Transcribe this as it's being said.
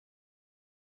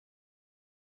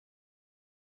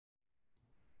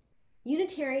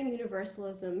Unitarian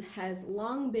Universalism has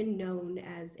long been known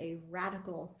as a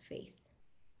radical faith.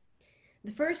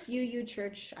 The first UU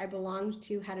church I belonged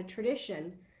to had a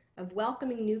tradition of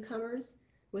welcoming newcomers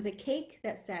with a cake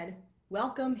that said,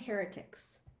 "Welcome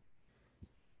heretics."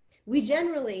 We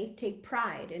generally take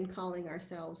pride in calling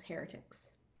ourselves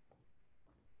heretics,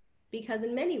 because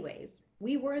in many ways,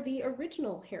 we were the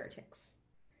original heretics.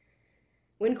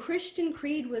 When Christian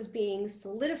creed was being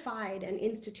solidified and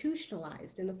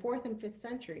institutionalized in the 4th and 5th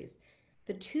centuries,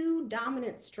 the two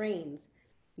dominant strains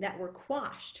that were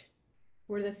quashed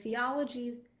were the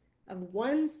theology of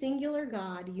one singular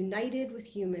God united with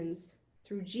humans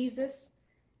through Jesus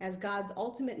as God's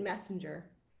ultimate messenger,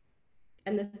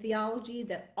 and the theology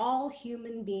that all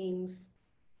human beings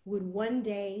would one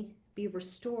day be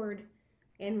restored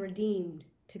and redeemed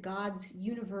to God's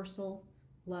universal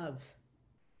love.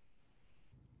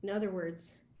 In other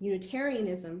words,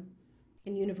 Unitarianism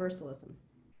and Universalism.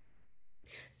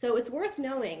 So it's worth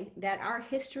knowing that our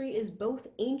history is both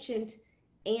ancient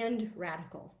and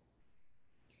radical.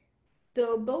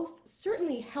 Though both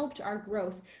certainly helped our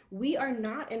growth, we are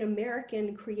not an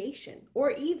American creation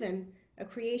or even a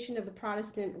creation of the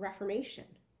Protestant Reformation.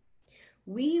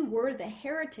 We were the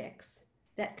heretics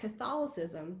that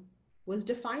Catholicism was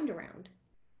defined around.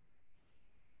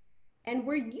 And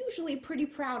we're usually pretty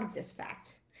proud of this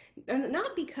fact.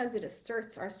 Not because it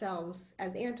asserts ourselves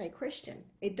as anti-Christian.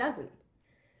 It doesn't.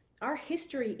 Our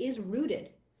history is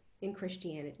rooted in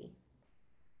Christianity.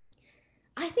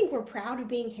 I think we're proud of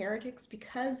being heretics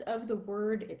because of the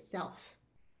word itself.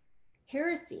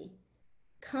 Heresy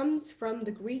comes from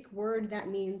the Greek word that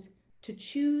means to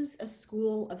choose a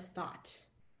school of thought.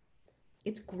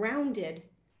 It's grounded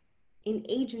in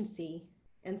agency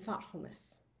and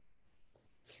thoughtfulness.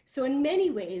 So in many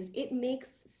ways, it makes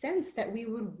sense that we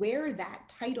would wear that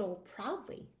title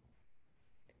proudly.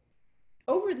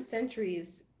 Over the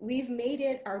centuries, we've made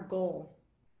it our goal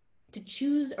to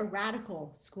choose a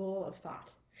radical school of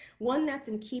thought, one that's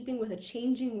in keeping with a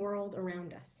changing world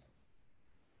around us.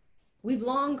 We've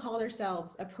long called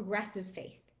ourselves a progressive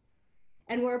faith,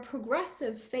 and we're a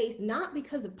progressive faith not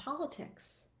because of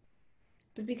politics,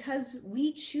 but because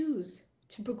we choose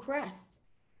to progress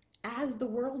as the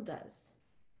world does.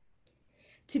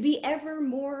 To be ever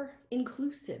more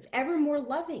inclusive, ever more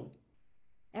loving,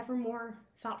 ever more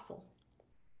thoughtful.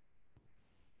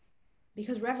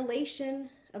 Because revelation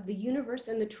of the universe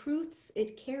and the truths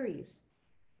it carries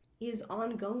is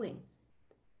ongoing.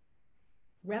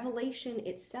 Revelation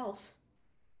itself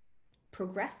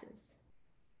progresses,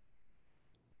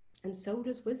 and so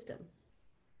does wisdom.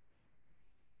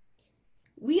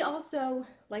 We also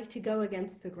like to go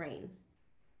against the grain.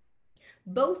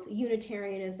 Both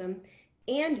Unitarianism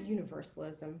and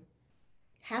Universalism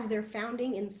have their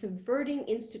founding in subverting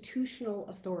institutional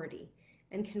authority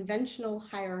and conventional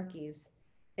hierarchies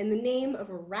in the name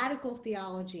of a radical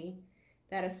theology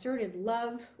that asserted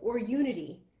love or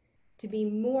unity to be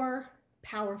more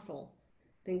powerful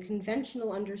than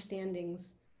conventional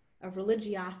understandings of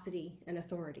religiosity and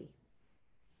authority.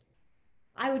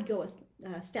 I would go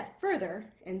a step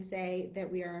further and say that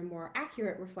we are a more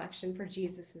accurate reflection for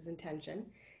Jesus's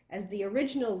intention as the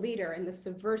original leader in the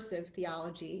subversive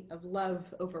theology of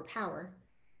love over power,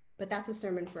 but that's a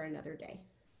sermon for another day.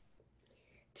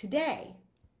 Today,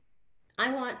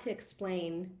 I want to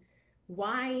explain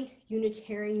why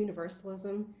Unitarian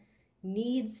Universalism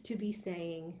needs to be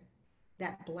saying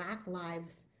that Black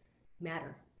lives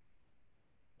matter.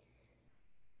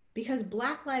 Because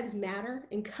Black Lives Matter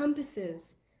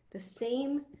encompasses the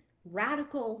same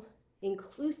radical,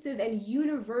 inclusive, and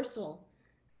universal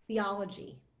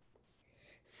theology,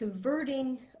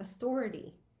 subverting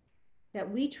authority that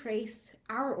we trace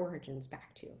our origins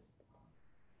back to.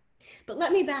 But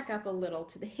let me back up a little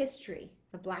to the history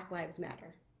of Black Lives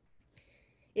Matter.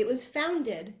 It was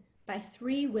founded by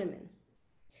 3 women,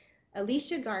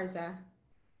 Alicia Garza,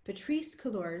 Patrisse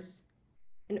Cullors,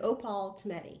 and Opal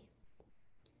Tometi.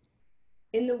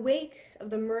 In the wake of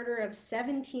the murder of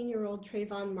 17-year-old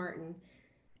Trayvon Martin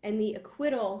and the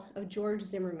acquittal of George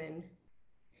Zimmerman,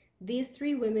 these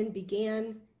 3 women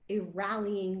began a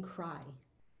rallying cry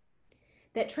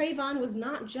that Trayvon was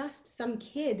not just some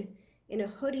kid in a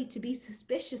hoodie to be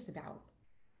suspicious about.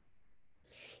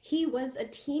 He was a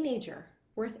teenager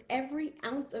worth every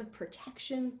ounce of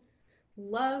protection,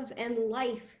 love, and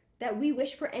life that we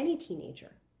wish for any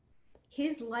teenager.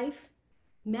 His life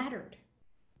mattered.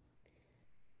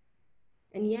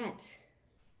 And yet,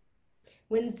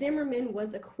 when Zimmerman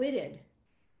was acquitted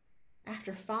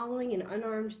after following an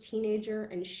unarmed teenager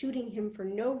and shooting him for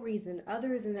no reason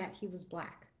other than that he was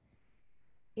Black,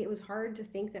 it was hard to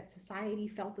think that society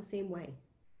felt the same way.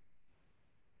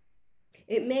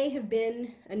 It may have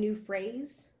been a new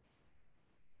phrase,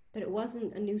 but it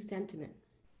wasn't a new sentiment.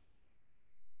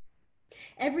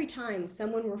 Every time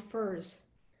someone refers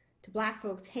to Black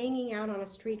folks hanging out on a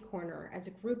street corner as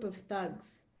a group of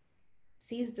thugs,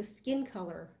 sees the skin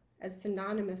color as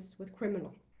synonymous with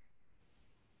criminal.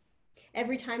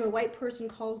 Every time a white person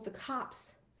calls the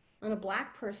cops on a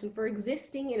Black person for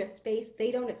existing in a space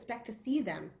they don't expect to see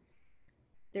them,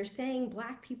 they're saying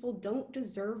Black people don't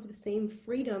deserve the same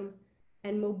freedom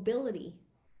and mobility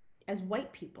as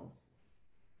white people.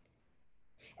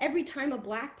 Every time a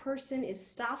Black person is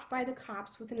stopped by the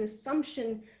cops with an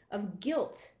assumption of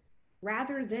guilt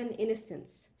rather than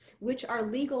innocence, which our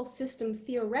legal system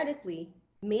theoretically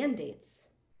mandates,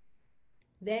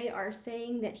 they are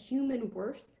saying that human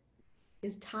worth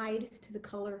is tied to the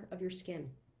color of your skin,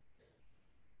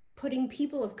 putting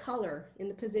people of color in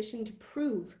the position to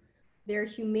prove their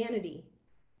humanity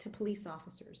to police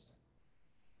officers.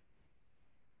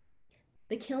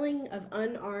 The killing of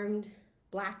unarmed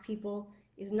Black people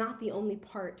is not the only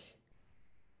part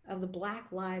of the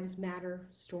Black Lives Matter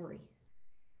story.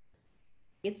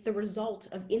 It's the result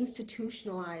of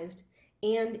institutionalized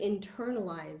and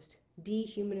internalized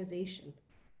dehumanization.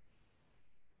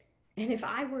 And if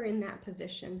I were in that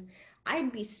position,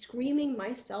 I'd be screaming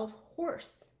myself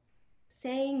hoarse,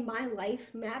 saying my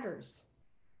life matters.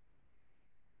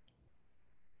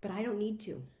 But I don't need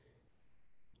to,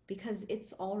 because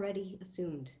it's already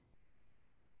assumed.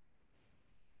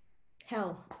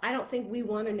 Hell, I don't think we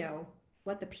want to know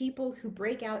what the people who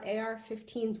break out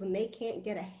AR-15s when they can't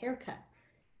get a haircut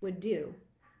would do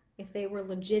if they were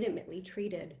legitimately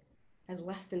treated as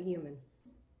less than human.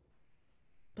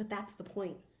 But that's the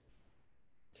point.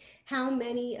 How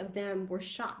many of them were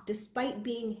shot despite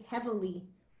being heavily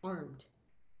armed?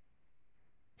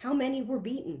 How many were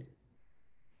beaten?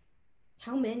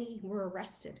 How many were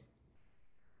arrested?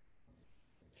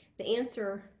 The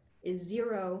answer is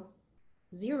 0,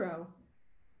 0,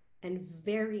 and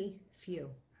very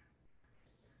few.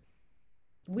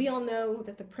 We all know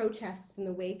that the protests in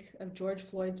the wake of George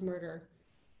Floyd's murder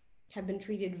have been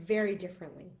treated very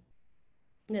differently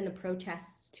than the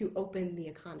protests to open the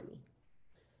economy.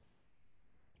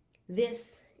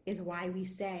 This is why we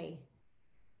say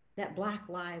that Black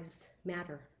lives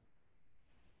matter.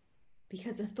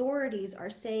 Because authorities are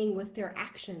saying with their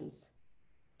actions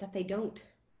that they don't.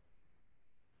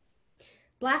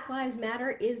 Black Lives Matter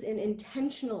is an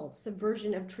intentional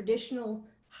subversion of traditional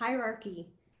hierarchy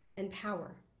and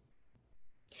power.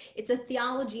 It's a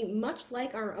theology much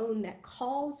like our own that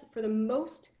calls for the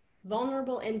most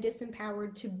vulnerable and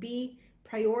disempowered to be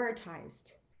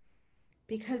prioritized,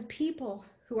 because people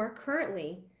who are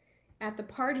currently at the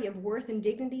party of worth and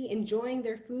dignity, enjoying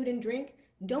their food and drink,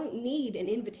 don't need an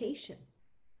invitation.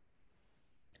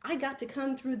 I got to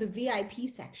come through the VIP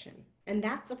section, and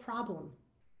that's a problem,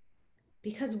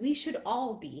 because we should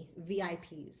all be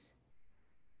VIPs.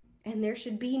 And there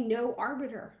should be no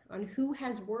arbiter on who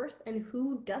has worth and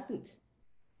who doesn't.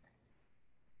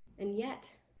 And yet,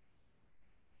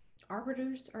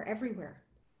 arbiters are everywhere.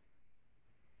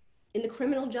 In the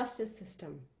criminal justice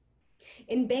system,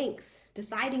 in banks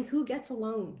deciding who gets a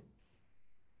loan,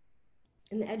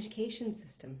 in the education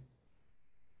system.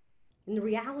 And the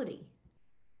reality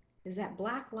is that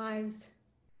Black lives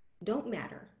don't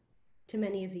matter to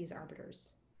many of these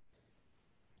arbiters.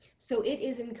 So it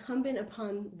is incumbent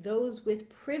upon those with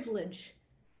privilege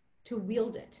to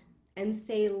wield it and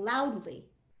say loudly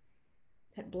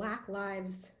that Black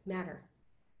lives matter.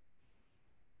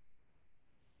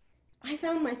 I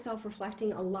found myself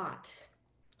reflecting a lot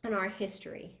on our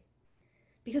history,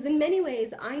 because in many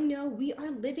ways, I know we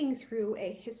are living through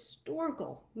a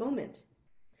historical moment,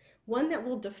 one that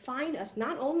will define us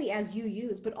not only as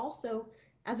UUs, but also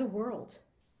as a world.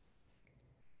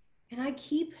 And I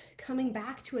keep coming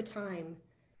back to a time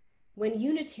when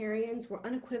Unitarians were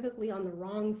unequivocally on the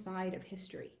wrong side of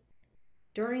history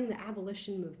during the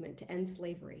abolition movement to end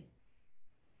slavery.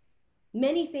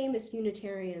 Many famous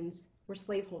Unitarians were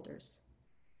slaveholders,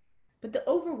 but the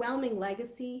overwhelming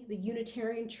legacy the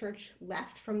Unitarian Church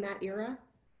left from that era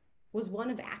was one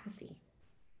of apathy.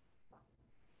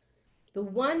 The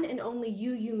one and only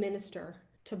UU minister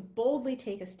to boldly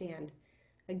take a stand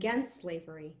against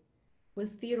slavery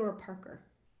was Theodore Parker.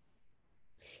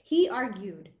 He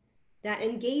argued that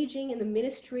engaging in the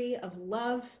ministry of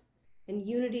love and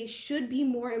unity should be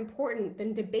more important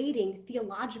than debating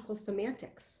theological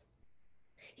semantics.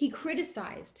 He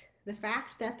criticized the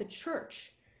fact that the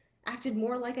church acted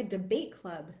more like a debate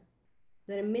club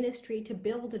than a ministry to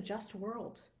build a just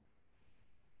world.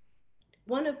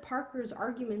 One of Parker's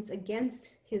arguments against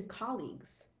his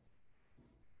colleagues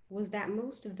was that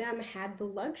most of them had the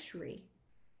luxury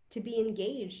to be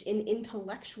engaged in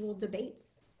intellectual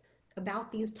debates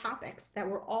about these topics that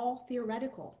were all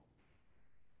theoretical.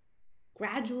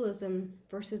 Gradualism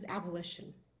versus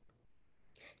abolition.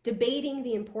 Debating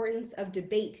the importance of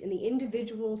debate in the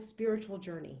individual spiritual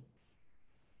journey.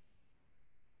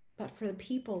 But for the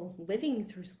people living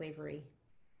through slavery,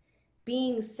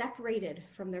 being separated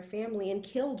from their family and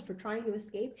killed for trying to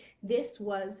escape, this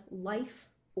was life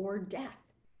or death.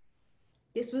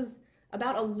 This was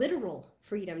about a literal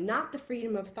freedom, not the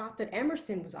freedom of thought that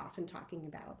Emerson was often talking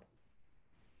about.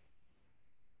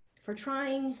 For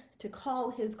trying to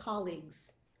call his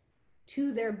colleagues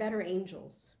to their better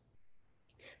angels,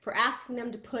 for asking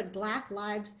them to put Black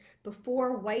lives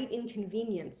before white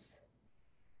inconvenience,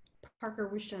 Parker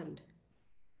was shunned.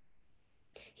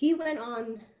 He went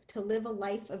on to live a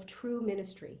life of true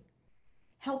ministry,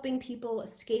 helping people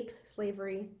escape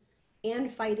slavery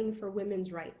and fighting for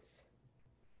women's rights.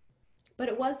 But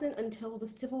it wasn't until the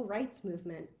civil rights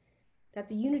movement that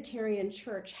the Unitarian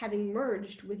Church, having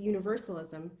merged with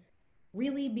Universalism,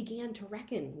 really began to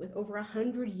reckon with over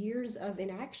 100 years of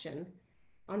inaction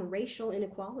on racial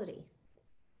inequality.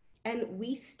 And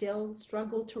we still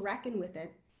struggle to reckon with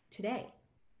it today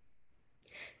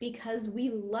because we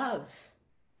love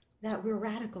that we're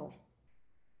radical.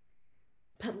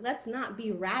 But let's not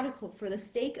be radical for the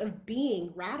sake of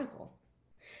being radical.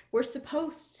 We're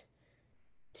supposed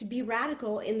to be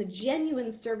radical in the genuine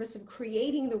service of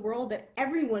creating the world that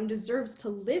everyone deserves to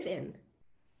live in.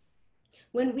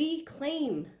 When we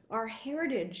claim our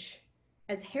heritage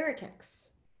as heretics,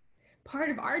 part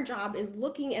of our job is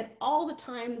looking at all the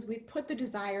times we've put the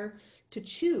desire to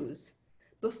choose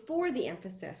before the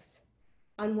emphasis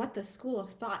on what the school of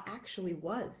thought actually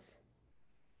was.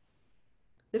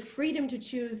 The freedom to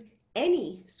choose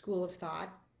any school of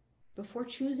thought before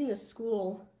choosing a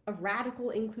school of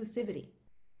radical inclusivity.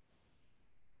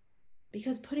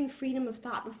 Because putting freedom of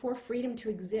thought before freedom to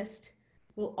exist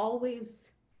will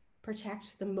always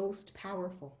protect the most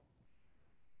powerful.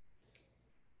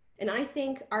 And I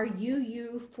think our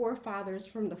UU forefathers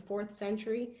from the 4th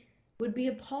century would be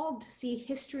appalled to see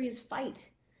history's fight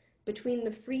between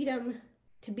the freedom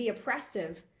to be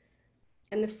oppressive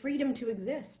and the freedom to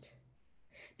exist,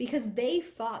 because they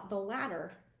fought the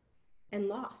latter and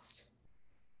lost.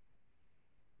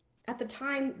 At the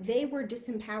time, they were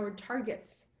disempowered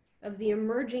targets of the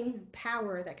emerging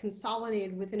power that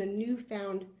consolidated within a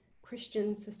newfound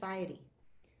Christian society.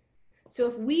 So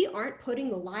if we aren't putting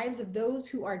the lives of those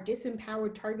who are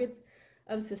disempowered targets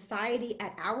of society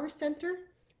at our center,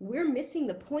 we're missing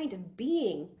the point of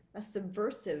being a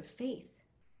subversive faith.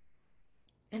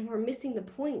 And we're missing the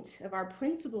point of our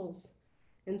principles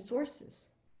and sources.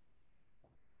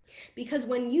 Because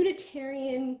when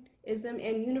Unitarianism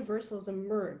and Universalism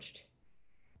merged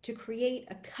to create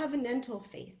a covenantal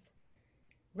faith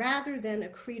rather than a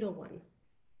creedal one,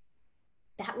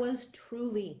 that was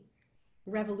truly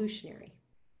revolutionary,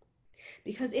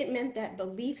 because it meant that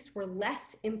beliefs were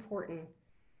less important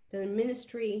than the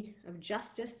ministry of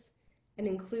justice and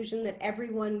inclusion that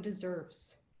everyone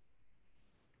deserves.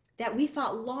 That we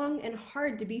fought long and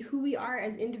hard to be who we are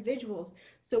as individuals.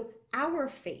 So our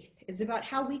faith is about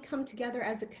how we come together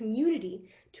as a community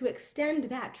to extend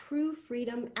that true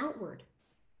freedom outward.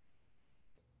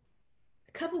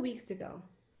 A couple weeks ago,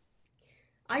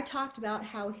 I talked about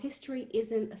how history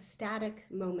isn't a static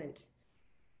moment,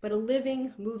 but a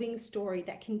living, moving story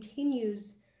that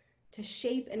continues to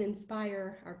shape and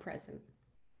inspire our present.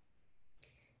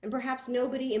 And perhaps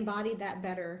nobody embodied that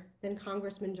better than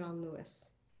Congressman John Lewis.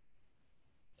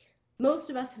 Most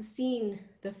of us have seen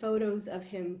the photos of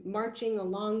him marching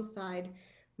alongside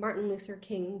Martin Luther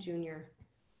King Jr.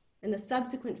 and the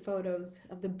subsequent photos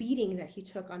of the beating that he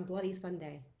took on Bloody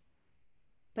Sunday.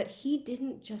 But he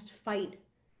didn't just fight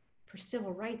for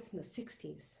civil rights in the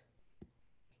 60s.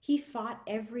 He fought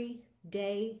every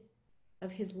day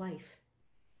of his life.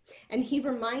 And he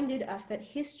reminded us that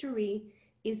history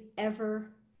is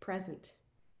ever present.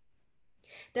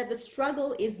 That the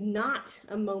struggle is not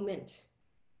a moment,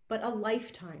 but a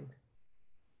lifetime.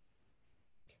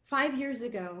 5 years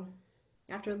ago,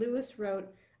 after Lewis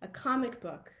wrote a comic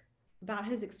book about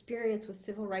his experience with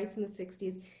civil rights in the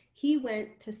 60s, he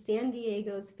went to San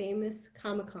Diego's famous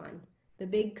Comic-Con, the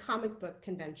big comic book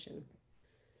convention.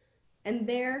 And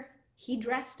there he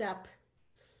dressed up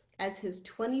as his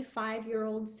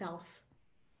 25-year-old self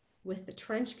with the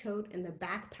trench coat and the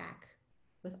backpack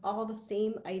with all the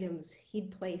same items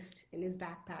he'd placed in his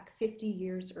backpack 50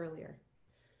 years earlier.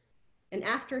 And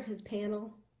after his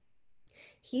panel,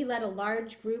 he led a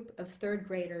large group of third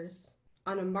graders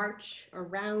on a march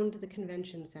around the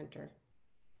convention center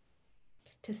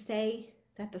to say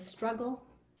that the struggle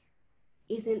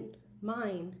isn't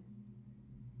mine,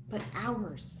 but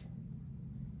ours.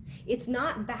 It's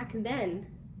not back then,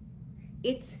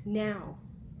 it's now.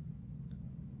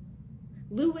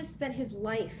 Lewis spent his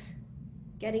life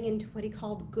getting into what he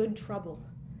called good trouble,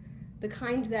 the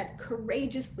kind that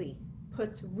courageously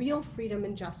puts real freedom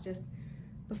and justice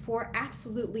before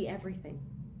absolutely everything.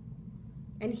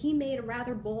 And he made a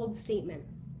rather bold statement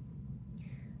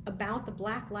about the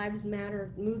Black Lives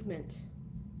Matter movement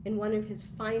in one of his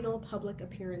final public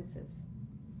appearances.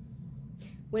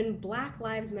 When Black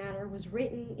Lives Matter was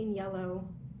written in yellow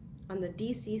on the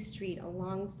DC street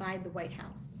alongside the White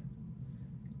House,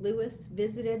 Lewis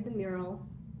visited the mural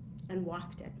and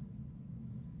walked it.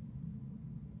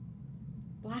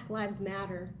 Black Lives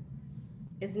Matter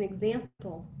is an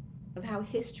example of how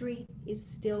history is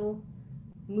still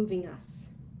moving us.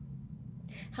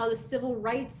 How the civil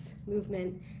rights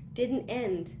movement didn't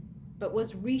end, but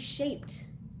was reshaped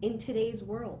in today's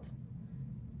world.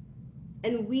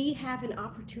 And we have an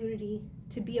opportunity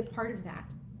to be a part of that.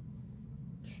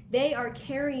 They are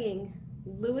carrying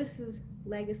Lewis's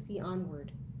legacy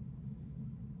onward.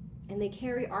 And they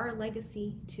carry our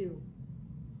legacy too.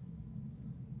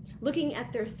 Looking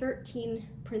at their 13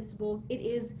 principles, it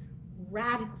is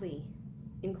radically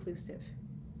inclusive.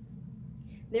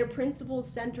 Their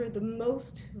principles center the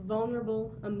most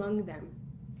vulnerable among them: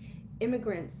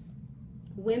 immigrants,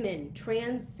 women,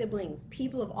 trans siblings,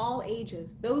 people of all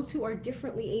ages, those who are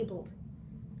differently abled.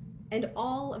 And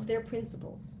all of their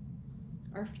principles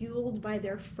are fueled by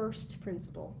their first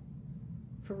principle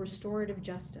for restorative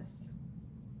justice.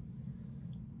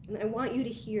 And I want you to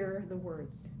hear the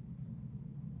words.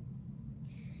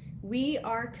 We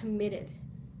are committed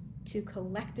to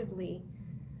collectively,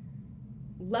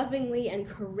 lovingly, and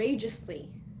courageously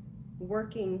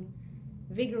working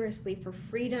vigorously for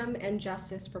freedom and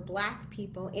justice for Black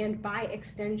people, and by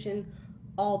extension,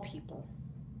 all people.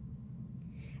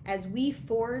 As we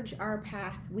forge our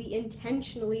path, we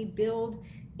intentionally build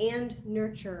and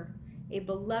nurture a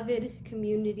beloved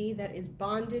community that is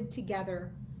bonded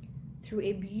together through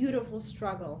a beautiful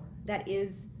struggle that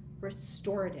is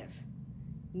restorative,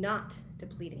 not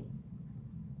depleting.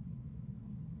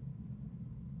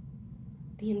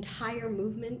 The entire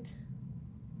movement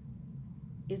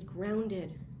is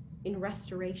grounded in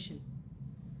restoration.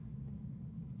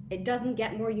 It doesn't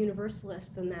get more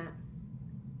universalist than that.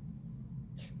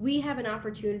 We have an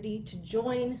opportunity to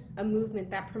join a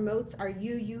movement that promotes our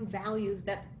UU values,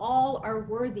 that all are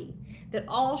worthy, that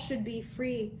all should be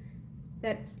free,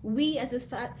 that we as a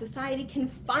society can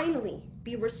finally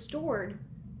be restored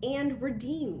and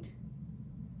redeemed,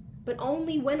 but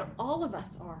only when all of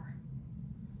us are.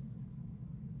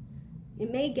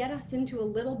 It may get us into a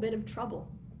little bit of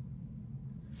trouble,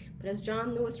 but as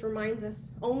John Lewis reminds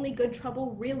us, only good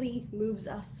trouble really moves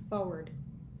us forward.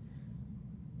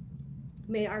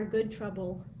 May our good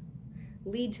trouble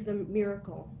lead to the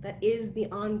miracle that is the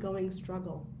ongoing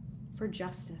struggle for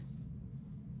justice.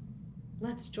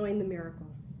 Let's join the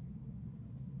miracle.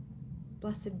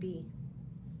 Blessed be,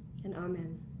 and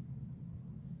amen.